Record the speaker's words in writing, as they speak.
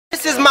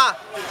This is my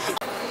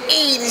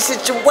EATTY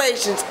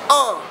situations.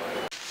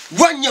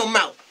 Run your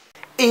mouth.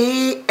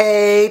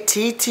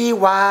 EATTY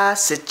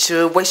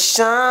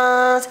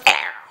situations.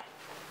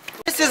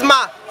 This is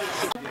my.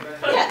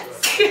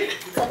 Yes.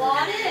 Come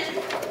on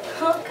in.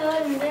 Oh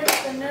God,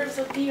 the nerves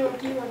of dear.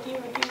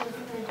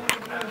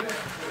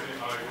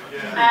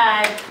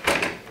 Alright.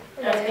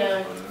 That's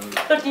good.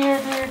 Oh dear,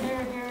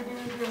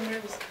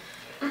 nerves.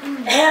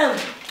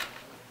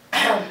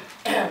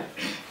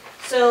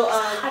 So,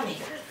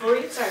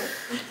 sorry.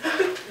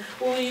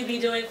 What will you be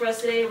doing for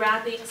us today?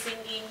 Rapping,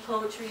 singing,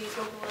 poetry,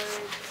 spoken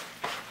word?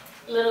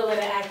 A little bit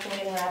of acting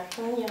and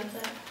rapping, you know what I'm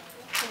saying?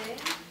 Okay.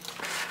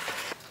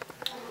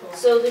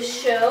 So the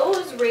show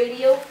is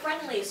radio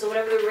friendly, so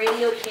whatever the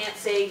radio can't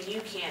say,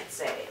 you can't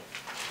say.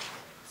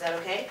 Is that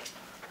okay?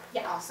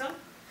 Yeah. Awesome.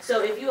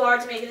 So if you are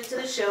to make it into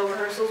the show,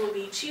 rehearsals will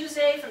be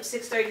Tuesday from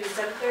 6:30 to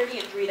 7:30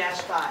 and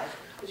 3-5.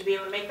 Would you be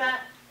able to make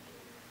that?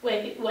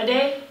 Wait, what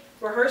day?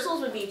 Rehearsals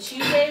would be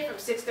Tuesday from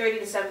 6:30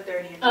 to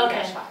 7:30 and 3-5.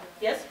 Okay.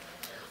 Yes?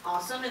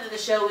 Awesome. And then the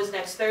show is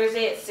next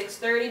Thursday at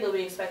 6:30, but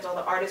we expect all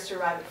the artists to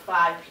arrive at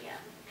 5 p.m.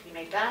 Can you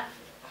make that?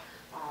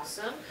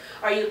 Awesome.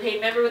 Are you a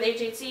paid member with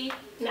HAT?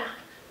 Nah.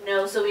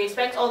 No, so we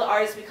expect all the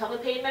artists to become a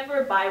paid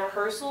member by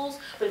rehearsals,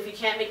 but if you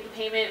can't make the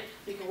payment,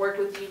 we can work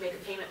with you, make a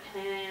payment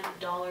plan,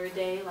 $1 a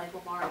day, like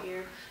Lamar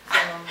here. So.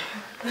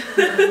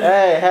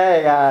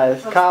 Hey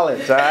guys,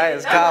 college, alright?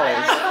 It's college.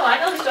 I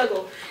know the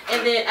struggle.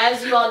 And then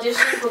as you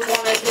audition,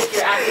 perform as if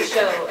you're at the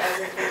show, as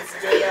if it's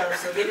day of,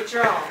 so give it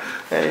your all.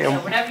 Hey, So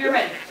whenever you're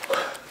ready.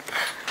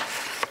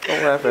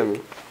 don't laugh at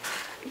me.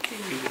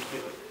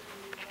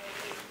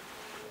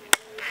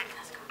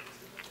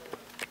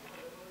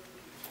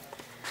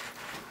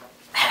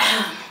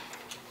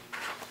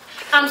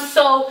 I'm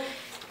so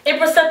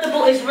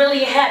imperceptible, it's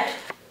really heavy.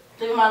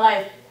 Living my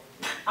life.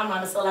 I'm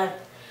honest alive.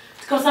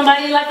 To come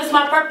somebody in life is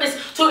my purpose.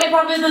 To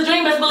improv is the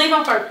dream, best believe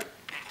I'm perfect.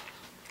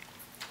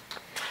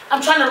 I'm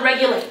trying to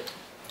regulate.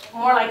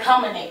 More like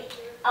culminate.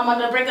 I'm on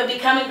the brink of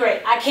becoming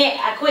great. I can't,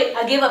 I quit,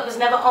 I give up, it's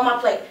never on my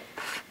plate.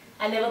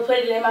 I never put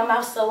it in my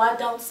mouth, so I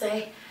don't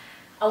say.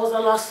 I was a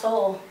lost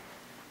soul,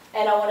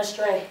 and I went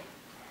astray.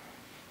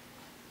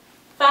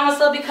 Found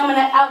myself becoming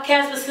an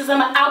outcast, but since I'm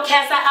an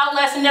outcast, I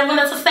outlast, and everyone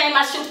else the same,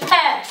 I shoot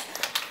past.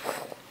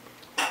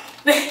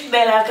 They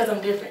laugh because I'm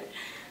different.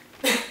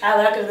 I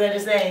laugh because they're the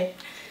same.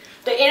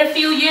 But in a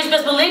few years,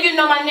 best believe you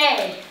know my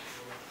name.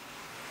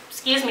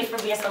 Excuse me for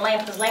being so lame,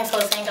 because lame so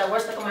the same got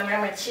worse. Look at my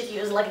memory, shit,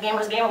 you was like a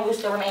gamer's game, and who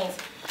still remains.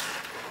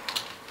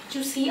 Did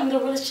you see I'm the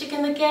realest chick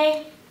in the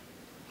game?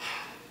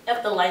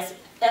 F the lights,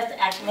 F the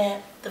action,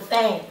 man, the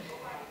fame.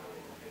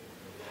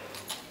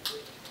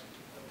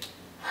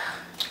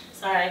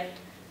 Sorry.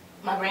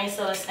 My brain's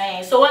still the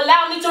same. So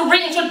allow me to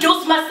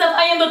reintroduce myself.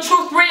 I am the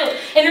truth, real,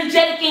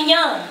 energetic, and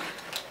young.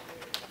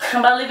 I'm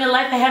about living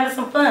life and having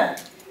some fun.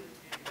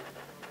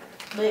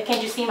 But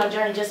can't you see my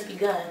journey just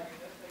begun?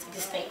 To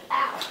just think,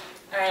 ow.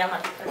 Alright, I'm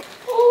like,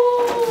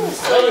 ooh.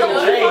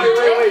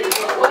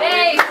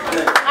 Wait. I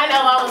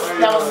know, that was.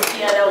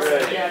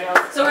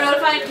 So we're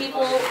notifying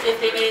people if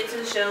they made it to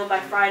the show by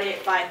Friday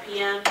at 5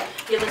 p.m.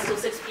 Give us till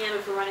 6 p.m.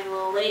 if we're running a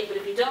little late. But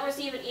if you don't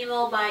receive an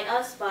email by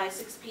us by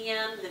 6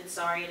 p.m., then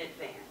sorry in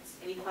advance.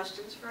 Any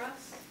questions for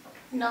us?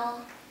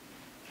 No.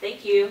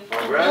 Thank you.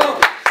 All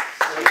right.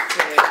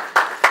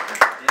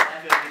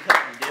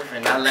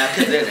 Different. I laugh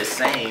because they're the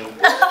same.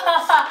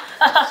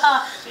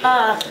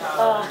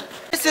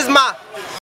 This is my